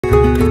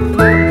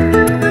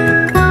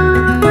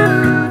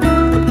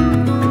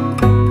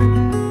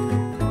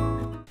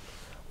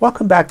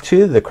Welcome back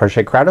to the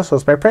Crochet Crowd.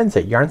 With my friends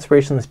at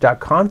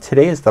yarnspirations.com.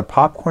 Today is the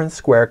popcorn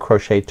square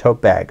crochet tote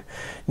bag.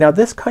 Now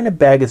this kind of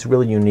bag is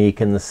really unique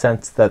in the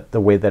sense that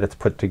the way that it's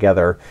put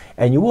together,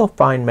 and you will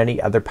find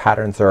many other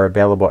patterns that are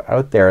available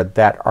out there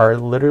that are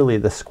literally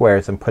the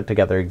squares and put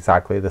together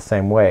exactly the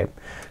same way.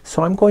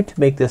 So I'm going to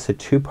make this a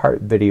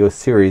two-part video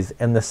series,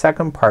 and the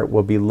second part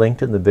will be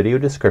linked in the video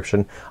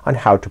description on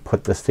how to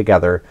put this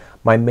together.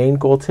 My main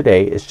goal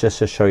today is just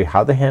to show you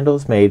how the handle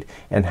is made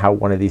and how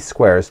one of these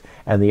squares,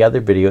 and the other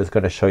video is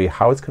going to show you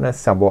how it's going to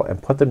assemble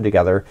and put them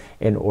together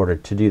in order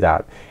to do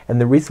that. And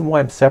the reason why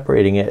I'm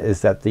separating it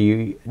is that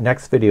the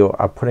next video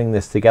of putting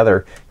this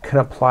together can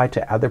apply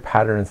to other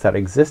patterns that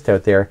exist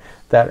out there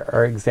that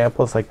are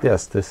examples like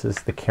this. This is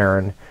the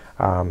Karen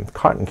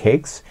cotton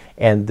cakes,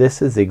 and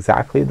this is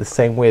exactly the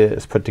same way that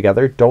it's put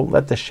together. Don't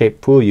let the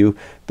shape fool you.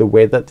 The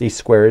way that these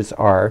squares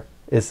are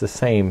is the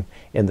same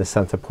in the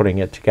sense of putting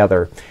it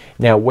together.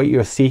 Now what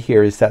you'll see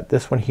here is that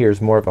this one here is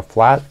more of a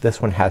flat.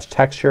 This one has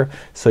texture,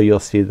 so you'll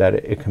see that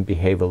it can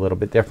behave a little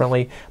bit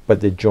differently,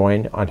 but the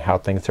join on how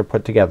things are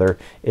put together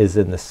is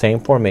in the same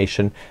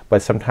formation,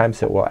 but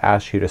sometimes it will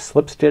ask you to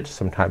slip stitch,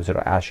 sometimes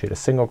it'll ask you to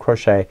single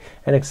crochet,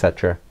 and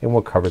etc. and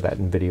we'll cover that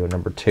in video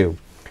number 2.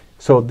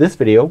 So this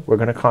video we're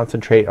going to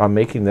concentrate on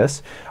making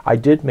this. I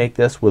did make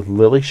this with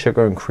Lily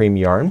Sugar and Cream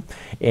yarn,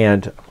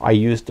 and I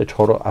used a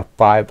total of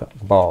 5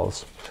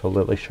 balls. So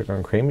Lily Sugar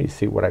and Cream, you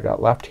see what I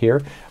got left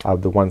here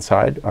of the one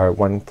side or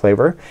one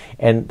flavor,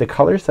 and the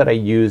colors that I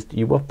used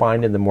you will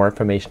find in the more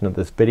information of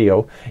this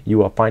video. You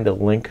will find a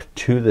link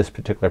to this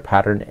particular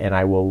pattern, and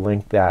I will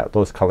link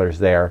those colors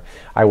there.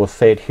 I will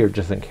say it here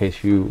just in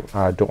case you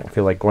don't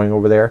feel like going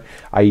over there.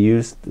 I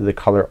used the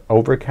color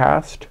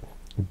Overcast,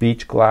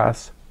 Beach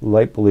Glass,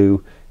 Light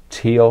Blue,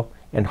 Teal,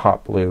 and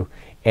Hot Blue,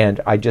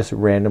 and I just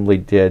randomly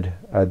did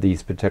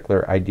these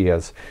particular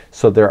ideas.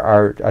 So there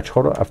are a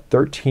total of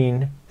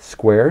 13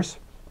 squares.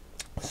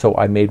 So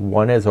I made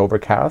one as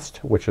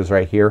Overcast, which is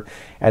right here,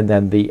 and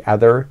then the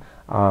other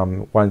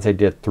ones I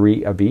did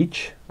 3 of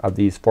each of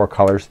these 4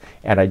 colors,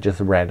 and I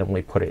just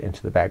randomly put it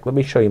into the bag. Let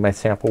me show you my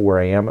sample where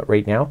I am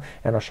right now,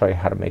 and I'll show you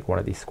how to make one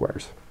of these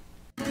squares.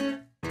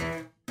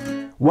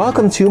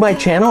 Welcome to my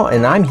channel,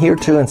 and I'm here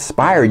to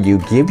inspire you,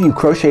 give you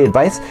crochet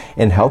advice,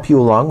 and help you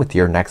along with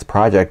your next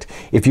project.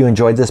 If you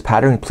enjoyed this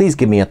pattern, please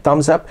give me a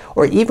thumbs up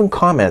or even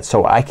comment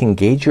so I can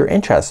gauge your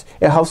interest.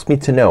 It helps me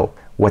to know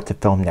what to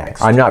film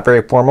next. I'm not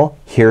very formal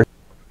here.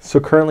 So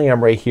currently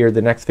I'm right here.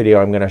 The next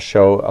video I'm going to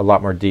show a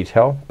lot more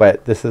detail,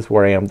 but this is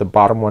where I am. The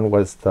bottom one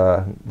was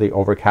the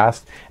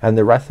Overcast, and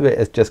the rest of it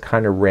is just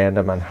kind of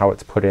random on how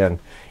it's put in.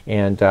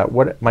 And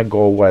what my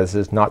goal was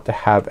is not to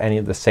have any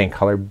of the same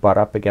color butt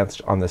up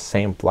against on the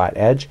same flat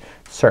edge.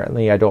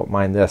 Certainly I don't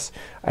mind this.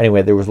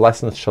 Anyway, there was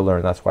lessons to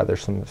learn. That's why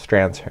there's some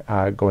strands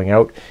going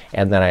out,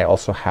 and then I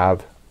also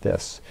have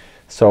this.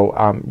 So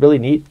really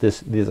neat.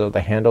 These are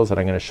the handles, and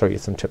I'm going to show you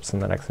some tips in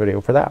the next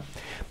video for that.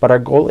 But our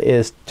goal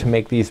is to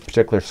make these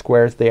particular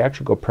squares. They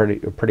actually go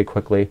pretty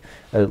quickly,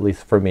 at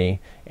least for me,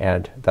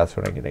 and that's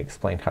what I'm going to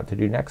explain how to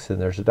do next.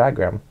 And there's a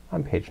diagram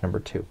on page number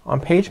 2. On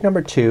page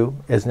number 2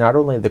 is not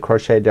only the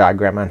crochet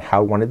diagram on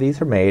how one of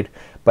these are made,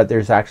 but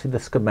there's actually the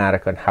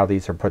schematic on how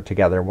these are put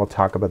together, and we'll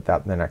talk about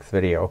that in the next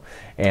video.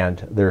 And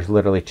there's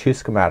literally 2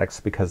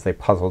 schematics because they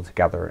puzzle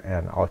together,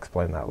 and I'll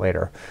explain that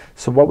later.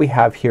 So what we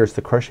have here is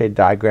the crochet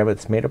diagram.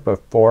 It's made up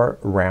of 4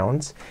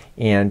 rounds,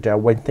 and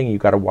one thing you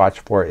got to watch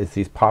for is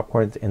these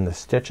popcorns in the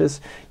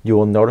stitches. You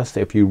will notice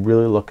if you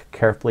really look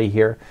carefully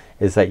here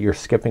is that you're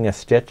skipping a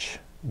stitch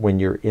when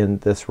you're in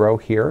this row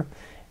here.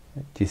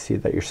 Do you see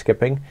that you're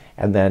skipping?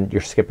 And then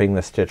you're skipping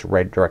the stitch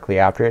right directly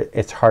after it.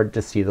 It's hard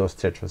to see those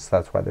stitches.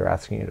 That's why they're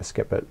asking you to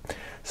skip it.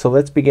 So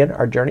let's begin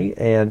our journey,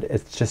 and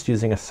it's just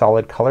using a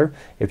solid color.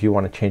 If you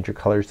want to change your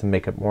colors and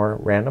make it more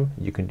random,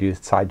 you can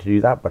decide to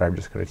do that, but I'm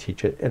just going to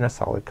teach it in a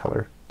solid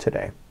color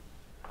today.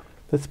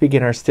 Let's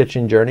begin our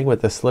stitching journey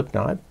with a slip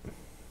knot.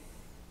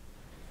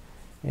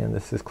 And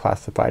this is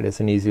classified as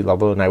an easy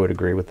level, and I would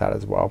agree with that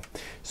as well.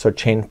 So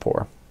chain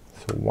 4.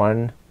 So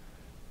 1,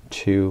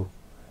 2,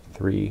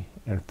 3,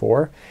 and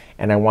 4,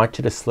 and I want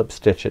you to slip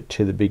stitch it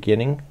to the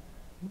beginning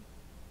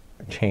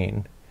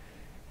chain,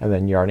 and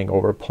then yarning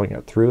over, pulling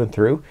it through and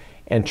through,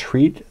 and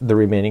treat the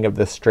remaining of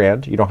this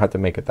strand. You don't have to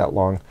make it that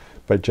long,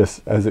 but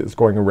just as it's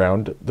going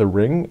around the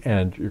ring,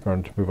 and you're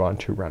going to move on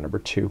to round number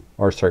 2,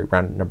 or sorry,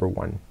 round number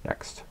 1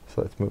 next.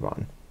 So let's move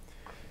on.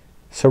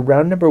 So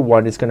round number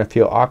 1 is going to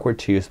feel awkward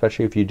to you,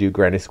 especially if you do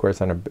granny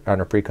squares on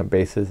a frequent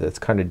basis. It's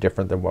kind of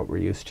different than what we're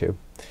used to.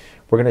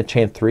 We're going to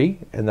chain 3,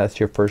 and that's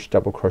your first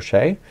double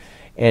crochet,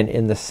 and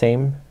in the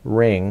same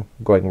ring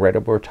going right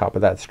over top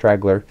of that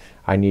straggler,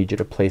 I need you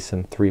to place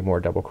in 3 more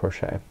double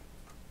crochet.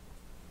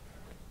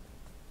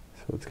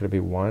 So it's going to be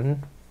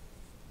 1,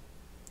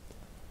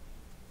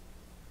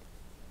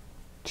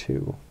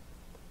 2,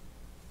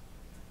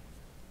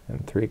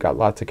 and 3. Got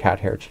lots of cat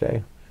hair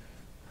today.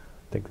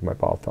 I think my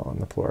ball fell on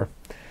the floor.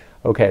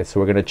 Okay, so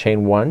we're going to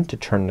chain 1 to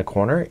turn the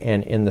corner,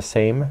 and in the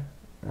same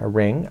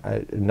ring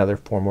another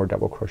 4 more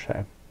double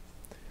crochet.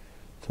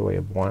 So we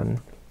have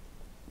 1,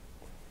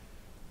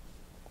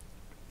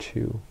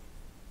 2,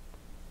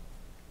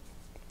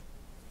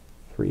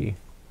 3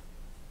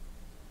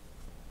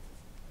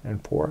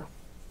 and 4.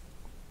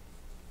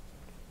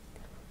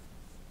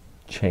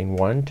 Chain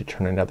 1 to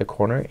turn another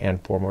corner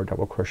and 4 more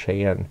double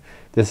crochet in.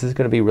 This is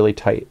gonna be really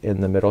tight in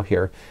the middle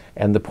here,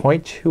 and the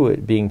point to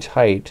it being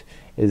tight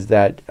is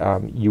that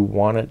you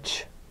want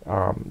it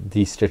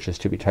these stitches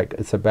to be tight.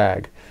 It's a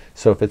bag,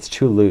 so if it's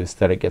too loose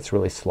then it gets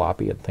really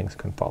sloppy and things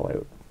can fall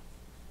out.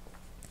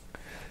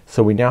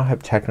 So we now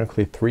have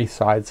technically 3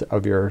 sides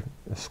of your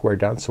square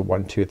done. So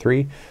 1, 2,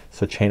 3.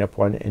 So chain up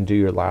 1 and do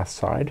your last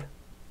side.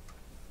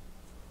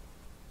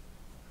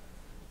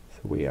 So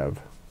we have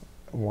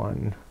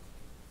 1,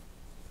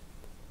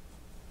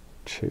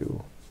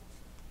 2,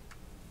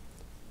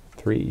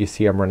 3. You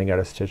see I'm running out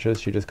of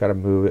stitches. You just gotta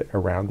move it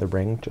around the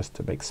ring just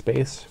to make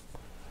space.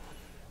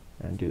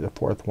 And do the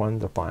 4th one,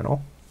 the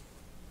final.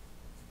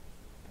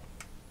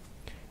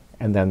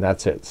 And then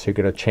that's it. So you're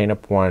gonna chain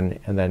up 1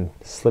 and then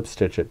slip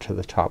stitch it to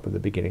the top of the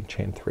beginning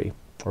chain 3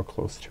 or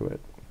close to it.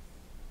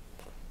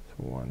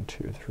 So 1,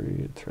 2,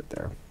 3, it's right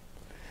there.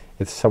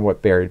 It's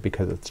somewhat buried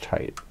because it's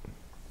tight.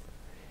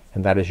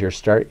 And that is your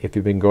start. If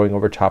you've been going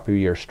over top of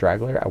your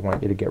straggler, I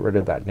want you to get rid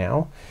of that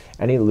now.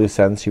 Any loose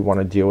ends you want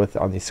to deal with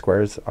on these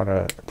squares on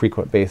a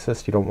frequent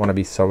basis. You don't want to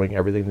be sewing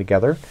everything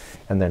together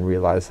and then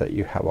realize that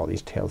you have all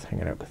these tails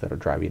hanging out, because that'll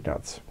drive you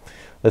nuts.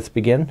 Let's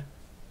begin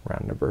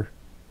round number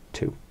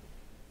 2.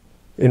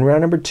 In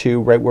round number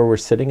 2, right where we're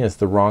sitting is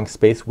the wrong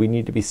space. We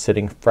need to be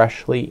sitting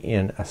freshly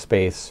in a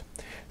space.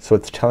 So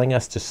it's telling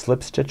us to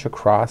slip stitch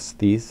across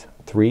these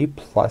 3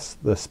 plus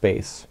the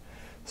space.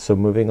 So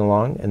moving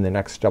along in the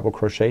next double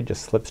crochet,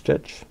 just slip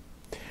stitch.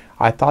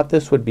 I thought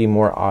this would be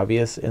more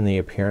obvious in the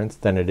appearance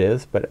than it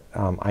is, but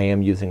I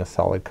am using a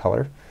solid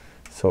color,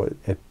 so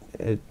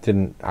it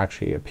didn't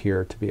actually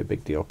appear to be a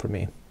big deal for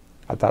me.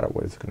 I thought it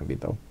was gonna be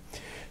though.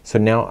 So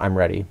now I'm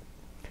ready.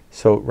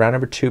 So round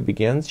number 2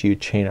 begins. You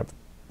chain up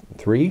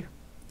 3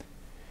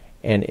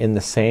 and in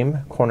the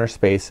same corner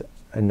space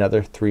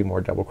another 3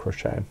 more double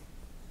crochet.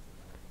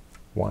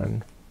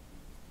 1,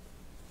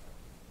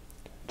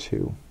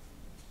 2,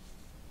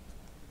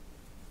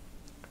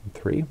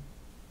 3,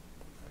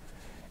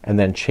 and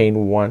then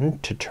chain 1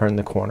 to turn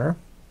the corner,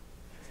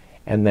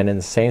 and then in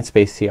the same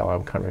space, see how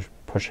I'm kind of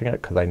pushing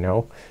it because I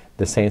know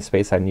the same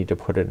space I need to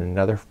put in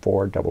another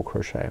 4 double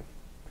crochet.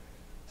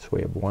 So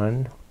we have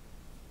 1,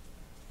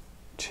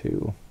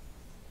 2,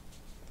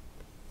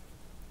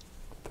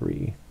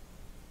 3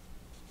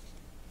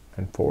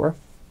 and 4,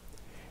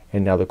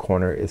 and now the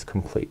corner is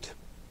complete.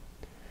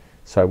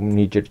 So I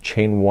need you to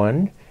chain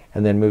 1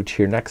 and then move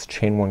to your next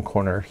chain 1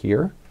 corner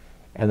here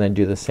and then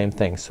do the same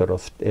thing. So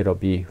it'll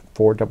be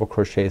 4 double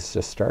crochets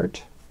to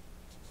start.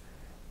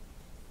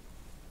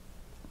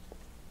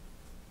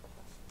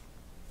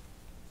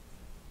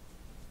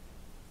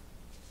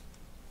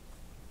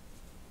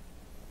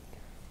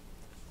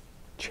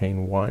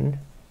 Chain 1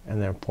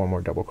 and then 4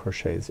 more double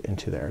crochets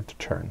into there to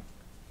turn.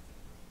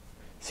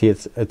 See,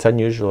 it's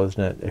unusual,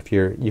 isn't it? If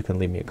you can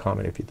leave me a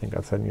comment if you think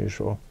that's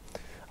unusual.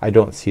 I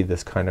don't see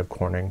this kind of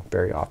cornering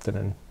very often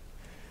in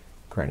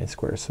granny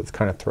squares, so it's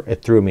kind of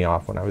it threw me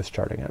off when I was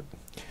starting it.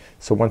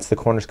 So once the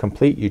corner is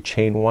complete, you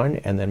chain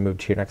 1 and then move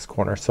to your next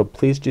corner. So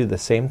please do the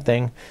same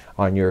thing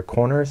on your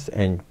corners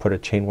and put a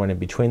chain 1 in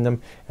between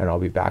them, and I'll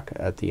be back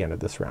at the end of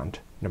this round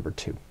number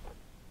 2.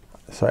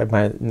 So I have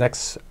my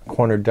next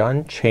corner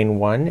done, chain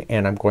 1,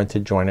 and I'm going to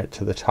join it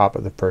to the top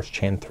of the first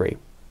chain 3.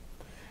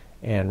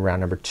 And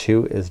round number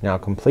 2 is now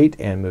complete,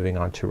 and moving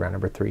on to round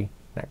number 3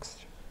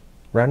 next.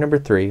 Round number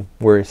 3,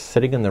 we're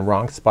sitting in the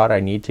wrong spot. I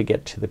need to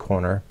get to the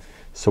corner,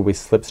 so we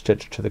slip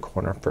stitch to the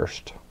corner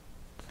first,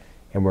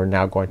 and we're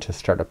now going to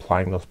start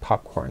applying those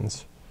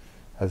popcorns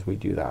as we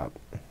do that.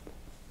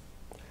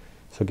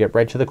 So get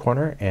right to the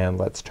corner and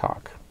let's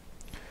talk.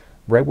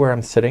 Right where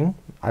I'm sitting,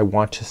 I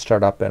want to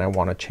start up and I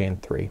want to chain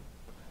 3.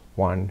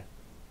 1,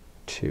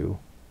 2,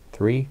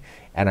 3,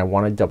 and I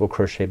want to double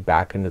crochet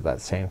back into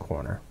that same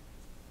corner.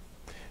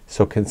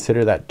 So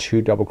consider that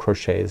 2 double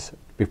crochets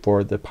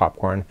before the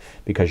popcorn,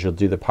 because you'll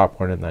do the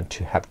popcorn and then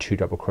to have 2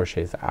 double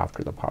crochets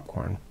after the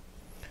popcorn.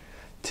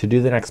 To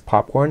do the next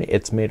popcorn,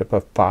 it's made up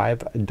of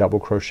 5 double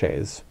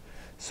crochets.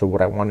 So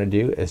what I want to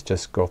do is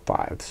just go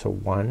 5. So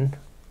 1,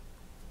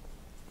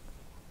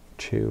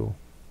 2,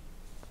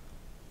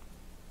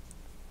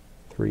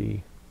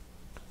 3,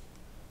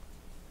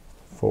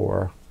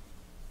 4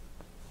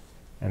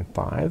 and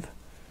 5,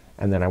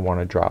 and then I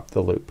want to drop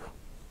the loop.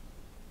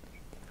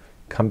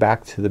 Come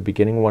back to the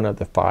beginning one of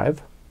the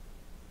 5.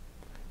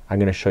 I'm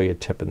gonna show you a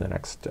tip in the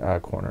next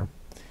corner.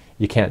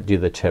 You can't do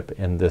the tip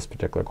in this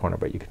particular corner,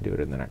 but you can do it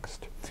in the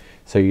next.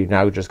 So you're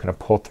now just gonna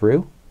pull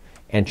through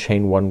and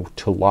chain 1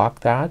 to lock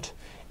that,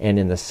 and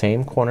in the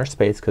same corner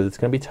space, because it's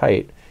gonna be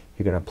tight,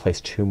 you're gonna place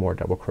 2 more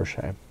double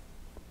crochet.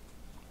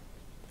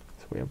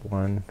 So we have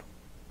 1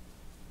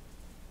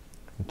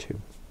 and 2.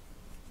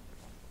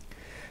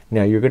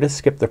 Now you're gonna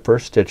skip the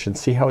first stitch and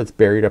see how it's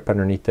buried up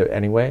underneath it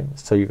anyway,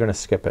 so you're gonna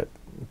skip it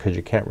because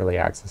you can't really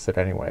access it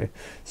anyway.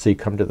 So you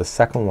come to the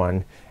second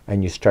one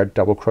and you start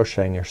double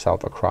crocheting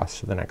yourself across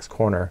to the next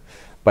corner,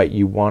 but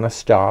you want to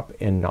stop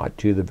and not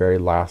do the very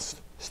last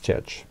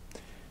stitch.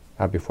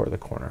 before the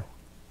corner.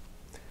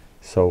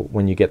 So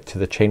when you get to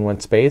the chain one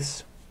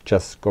space,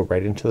 just go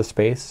right into the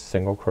space,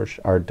 single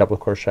crochet or double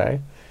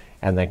crochet,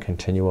 and then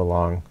continue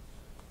along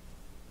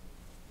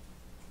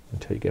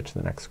until you get to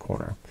the next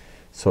corner.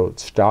 So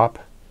stop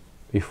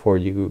before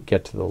you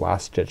get to the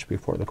last stitch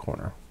before the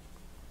corner.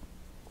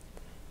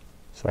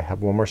 So I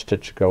have one more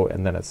stitch to go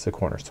and then it's the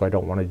corner, so I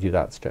don't want to do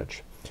that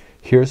stitch.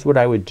 Here's what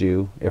I would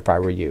do if I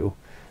were you.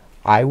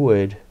 I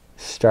would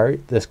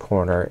start this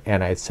corner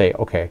and I'd say,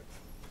 okay,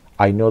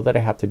 I know that I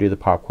have to do the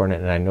popcorn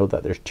and I know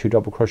that there's 2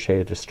 double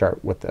crochet to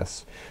start with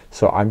this.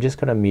 So I'm just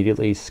gonna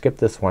immediately skip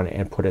this one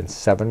and put in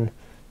 7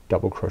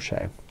 double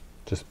crochet.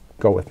 Just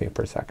go with me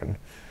for a second.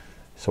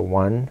 So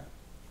 1,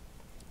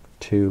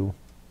 2,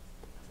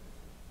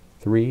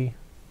 3,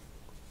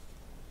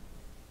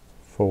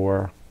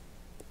 4,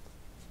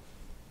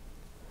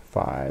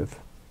 5,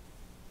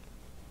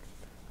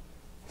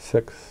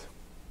 6,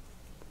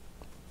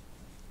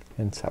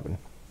 and 7.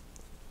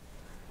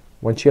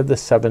 Once you have the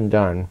 7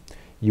 done,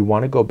 you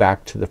want to go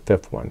back to the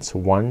 5th one. So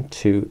 1,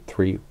 2,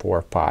 3,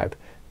 4, 5.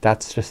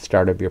 That's the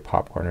start of your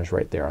popcorners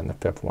right there on the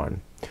 5th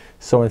one.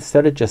 So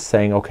instead of just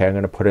saying, okay, I'm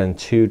gonna put in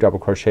 2 double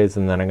crochets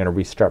and then I'm gonna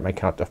restart my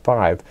count to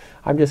 5,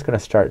 I'm just gonna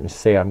start and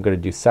say I'm gonna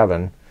do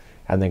 7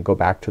 and then go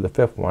back to the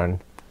 5th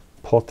one,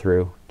 pull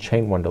through,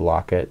 chain 1 to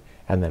lock it,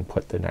 and then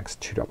put the next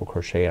 2 double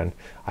crochet in.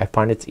 I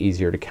find it's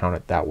easier to count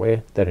it that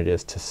way than it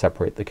is to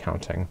separate the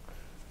counting.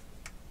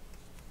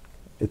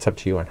 It's up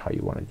to you on how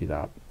you want to do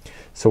that.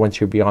 So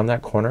once you're beyond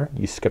that corner,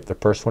 you skip the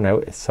first one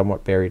out. It's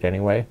somewhat buried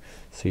anyway.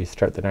 So you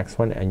start the next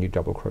one and you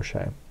double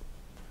crochet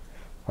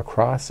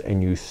across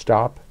and you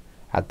stop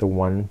at the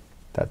one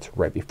that's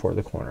right before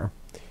the corner.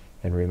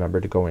 And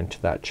remember to go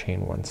into that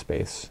chain 1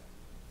 space.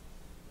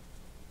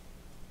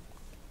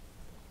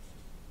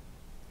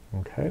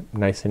 Okay,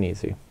 nice and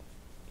easy.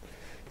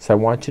 So I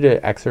want you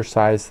to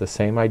exercise the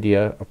same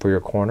idea for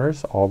your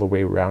corners all the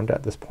way around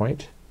at this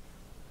point.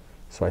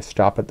 So I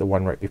stop at the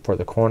one right before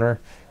the corner.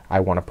 I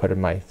want to put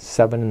in my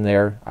 7 in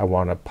there. I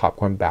want to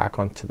popcorn back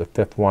onto the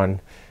 5th one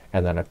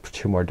and then I put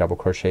 2 more double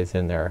crochets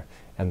in there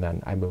and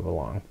then I move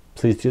along.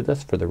 Please do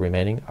this for the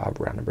remaining of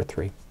round number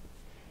 3.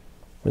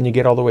 When you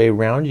get all the way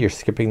around, you're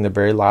skipping the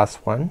very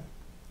last one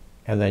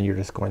and then you're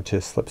just going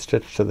to slip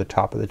stitch to the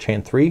top of the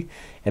chain 3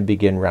 and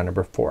begin round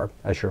number 4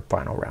 as your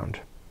final round.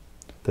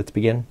 Let's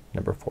begin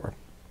number 4.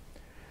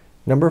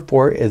 Number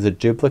 4 is a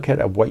duplicate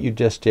of what you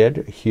just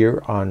did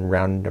here on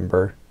round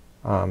number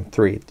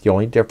 3. The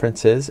only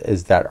difference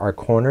is that our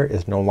corner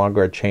is no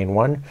longer a chain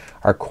 1.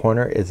 Our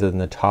corner is in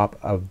the top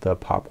of the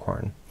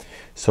popcorn.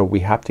 So we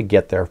have to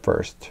get there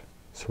first.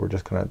 So we're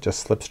just gonna just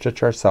slip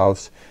stitch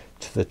ourselves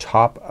to the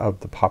top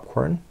of the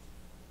popcorn.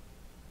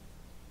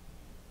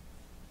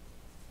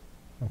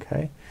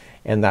 Okay,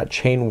 and that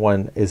chain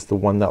 1 is the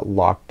one that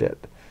locked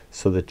it.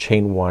 So the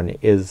chain 1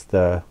 is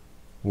the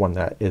one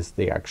that is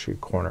the actual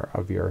corner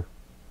of your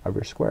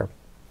square.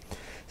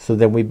 So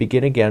then we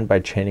begin again by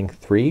chaining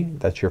 3.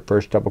 That's your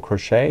first double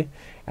crochet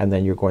and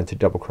then you're going to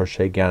double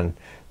crochet again.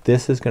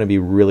 This is going to be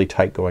really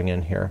tight going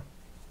in here.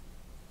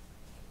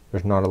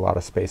 There's not a lot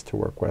of space to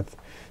work with.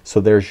 So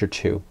there's your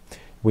 2.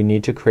 We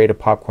need to create a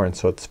popcorn,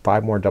 so it's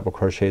 5 more double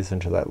crochets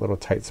into that little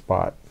tight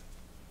spot.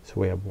 So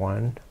we have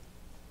 1,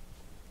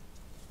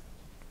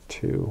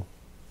 2,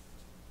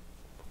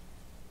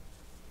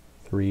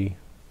 3,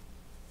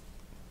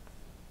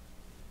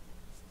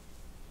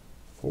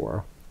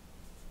 4,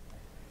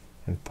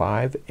 and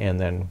 5, and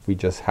then we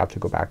just have to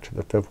go back to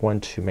the 5th one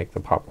to make the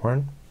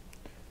popcorn.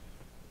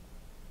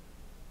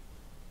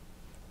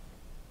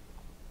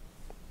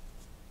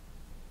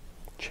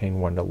 Chain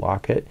 1 to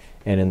lock it,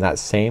 and in that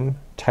same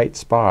tight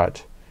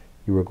spot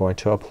you are going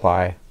to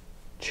apply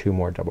 2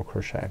 more double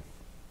crochet.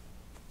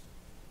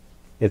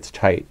 It's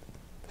tight,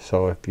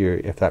 so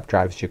if that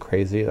drives you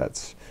crazy,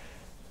 that's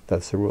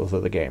the rules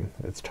of the game.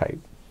 It's tight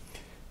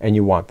and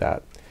you want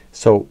that.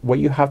 So what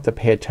you have to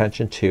pay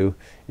attention to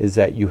is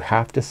that you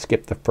have to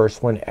skip the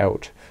first one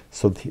out.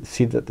 So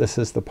see that this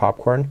is the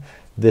popcorn.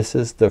 This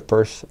is the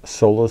first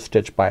solo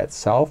stitch by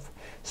itself.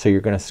 So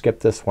you're gonna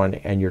skip this one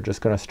and you're just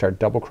gonna start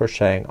double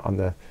crocheting on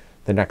the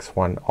next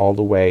one all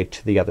the way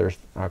to the other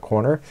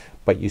corner,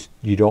 but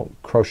you don't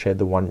crochet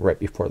the one right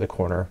before the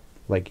corner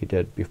like you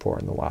did before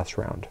in the last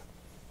round.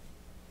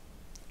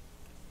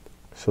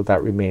 So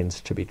that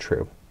remains to be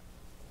true.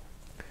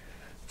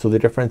 So the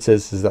difference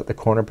is that the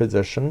corner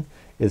position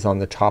is on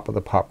the top of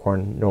the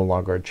popcorn, no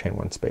longer a chain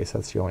 1 space.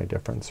 That's the only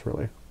difference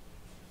really.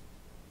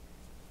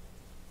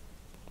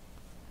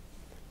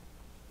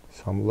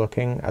 So I'm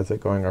looking as it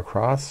going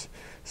across.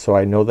 So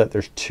I know that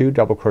there's 2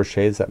 double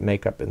crochets that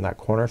make up in that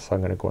corner, so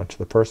I'm gonna go into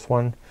the first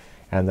one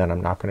and then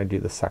I'm not gonna do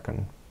the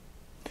second.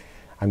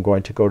 I'm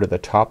going to go to the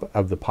top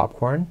of the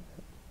popcorn.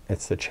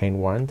 It's the chain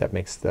 1 that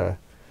makes the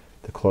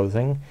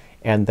closing,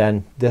 and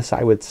then this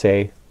I would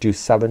say do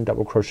 7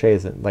 double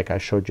crochets like I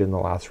showed you in the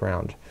last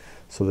round.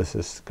 So this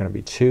is gonna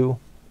be 2,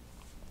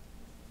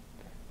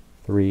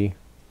 3,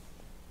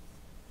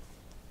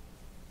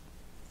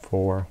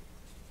 4,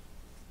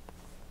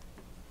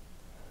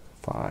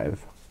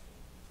 5,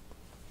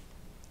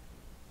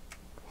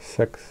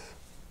 6,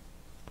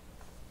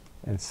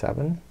 and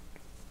 7,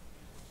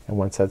 and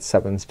once that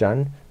 7's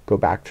done, go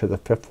back to the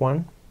 5th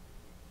one,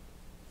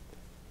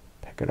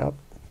 pick it up,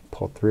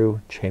 pull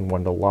through, chain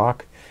 1 to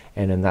lock,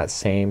 and in that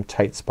same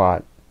tight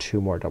spot 2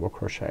 more double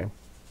crochet.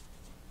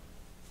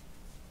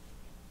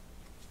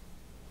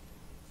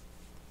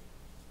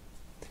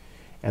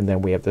 And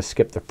then we have to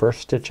skip the first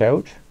stitch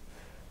out.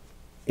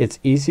 It's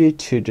easy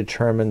to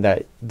determine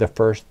that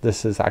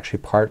this is actually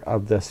part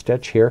of the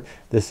stitch here.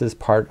 This is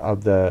part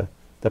of the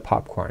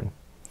popcorn.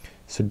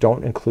 So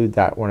don't include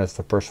that one as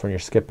the first one you're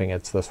skipping.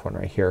 It's this one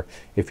right here.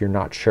 If you're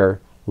not sure,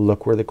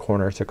 look where the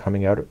corners are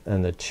coming out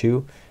and the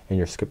 2, and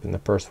you're skipping the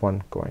first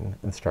one, going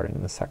and starting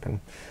in the second.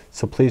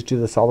 So please do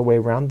this all the way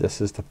around.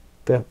 This is the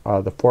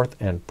 4th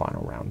and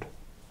final round.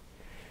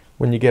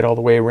 When you get all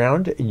the way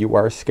around, you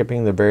are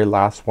skipping the very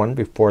last one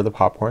before the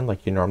popcorn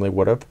like you normally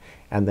would have,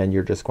 and then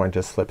you're just going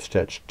to slip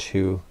stitch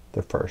to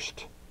the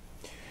first.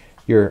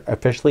 You're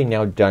officially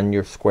now done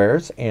your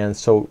squares, and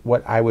so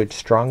what I would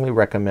strongly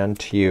recommend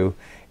to you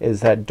is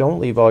that don't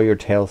leave all your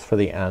tails for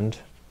the end.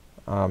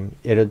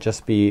 It'll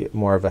just be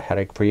more of a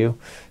headache for you.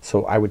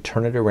 So I would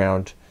turn it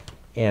around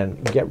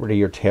and get rid of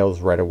your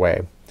tails right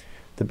away.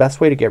 The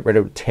best way to get rid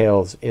of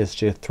tails is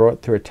to throw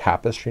it through a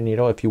tapestry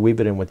needle. If you weave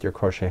it in with your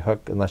crochet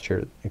hook, unless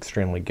you're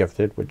extremely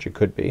gifted, which you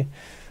could be.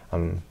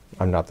 I'm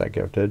not that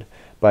gifted,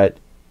 but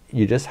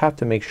you just have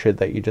to make sure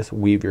that you just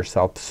weave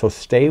yourself. So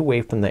stay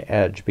away from the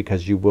edge,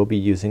 because you will be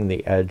using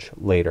the edge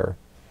later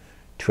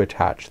to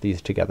attach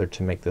these together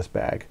to make this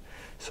bag.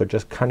 So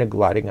just kind of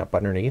gliding up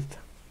underneath.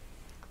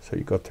 So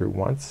you go through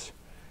once,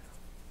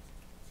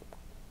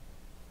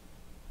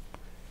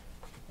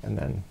 and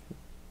then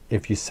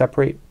if you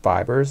separate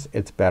fibers,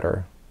 it's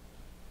better.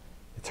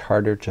 It's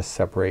harder to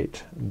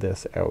separate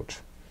this out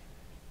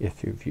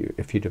if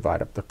you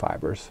divide up the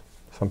fibers.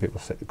 Some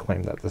people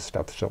claim that this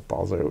stuff still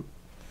falls out.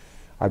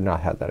 I've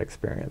not had that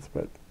experience,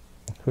 but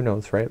who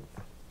knows, right?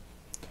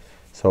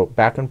 So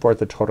back and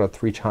forth a total of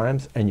 3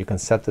 times, and you can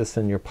set this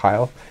in your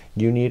pile.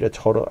 You need a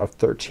total of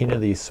 13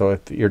 of these. So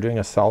if you're doing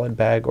a solid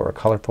bag or a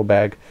colorful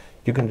bag,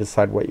 you can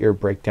decide what your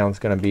breakdown is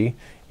going to be,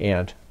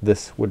 and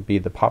this would be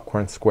the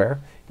popcorn square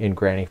in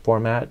granny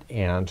format.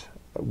 And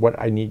what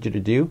I need you to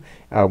do,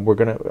 we're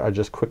gonna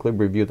just quickly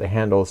review the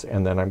handles,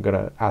 and then I'm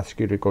gonna ask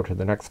you to go to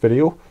the next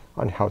video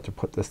on how to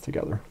put this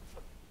together.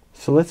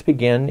 So let's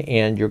begin,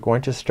 and you're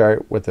going to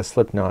start with a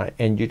slip knot,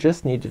 and you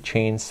just need to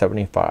chain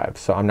 75.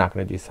 So I'm not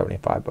going to do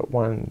 75, but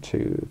 1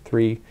 2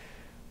 3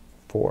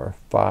 4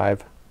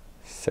 5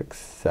 6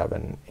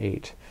 7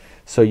 8.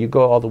 So you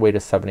go all the way to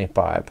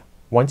 75.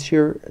 Once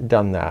you're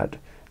done that,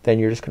 then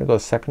you're just going to go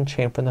second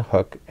chain from the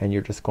hook, and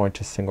you're just going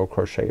to single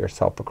crochet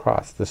yourself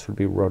across. This would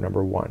be row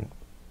number 1.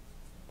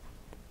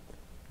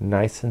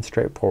 Nice and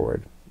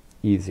straightforward,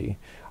 easy.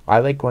 I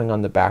like going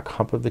on the back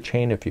hump of the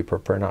chain. If you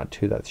prefer not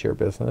to, that's your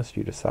business.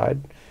 You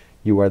decide.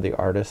 You are the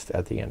artist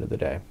at the end of the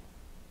day.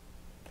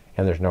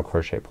 And there's no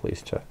crochet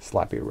police to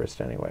slap your wrist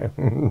anyway.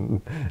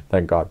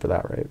 Thank God for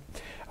that, right?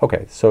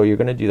 Okay, so you're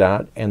going to do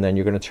that, and then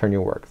you're going to turn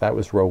your work. That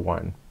was row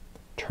 1.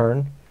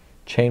 Turn,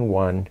 chain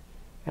 1,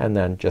 and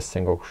then just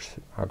single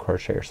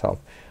crochet yourself.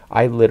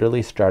 I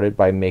literally started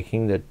by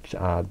making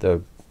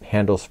the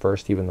handles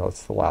first, even though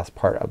it's the last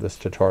part of this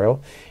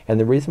tutorial. And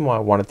the reason why I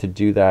wanted to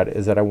do that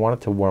is that I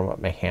wanted to warm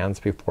up my hands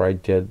before I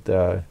did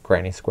the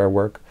granny square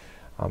work.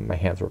 My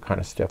hands were kind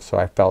of stiff, so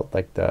I felt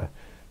like the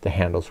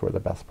handles were the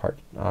best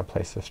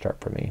place to start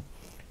for me.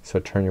 So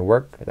turn your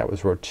work. That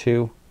was row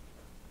 2.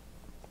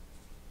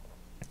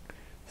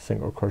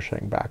 Single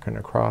crocheting back and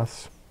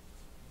across.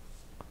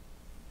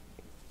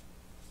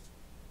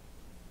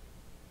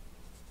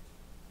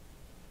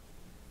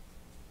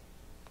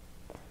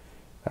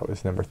 That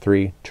was number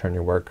 3. Turn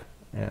your work,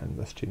 and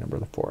let's do number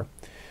 4.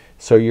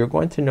 So you're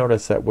going to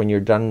notice that when you're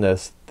done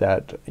this,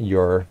 that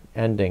your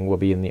ending will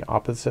be in the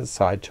opposite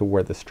side to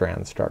where the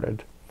strand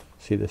started.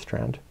 See the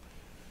strand?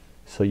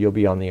 So you'll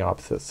be on the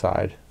opposite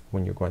side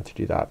when you're going to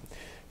do that.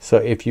 So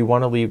if you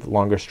want to leave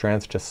longer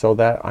strands to sew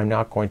that, I'm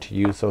not going to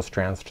use those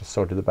strands to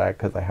sew to the bag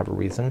because I have a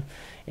reason.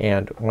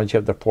 And once you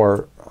have the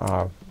 4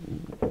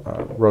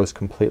 rows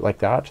complete like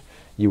that,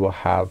 you will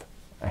have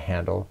a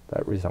handle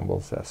that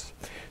resembles this.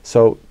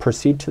 So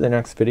proceed to the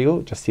next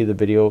video. Just see the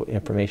video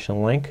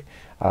information link.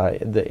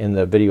 In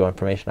the video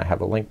information I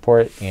have a link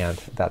for it, and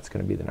that's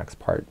going to be the next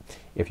part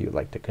if you'd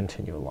like to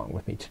continue along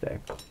with me today.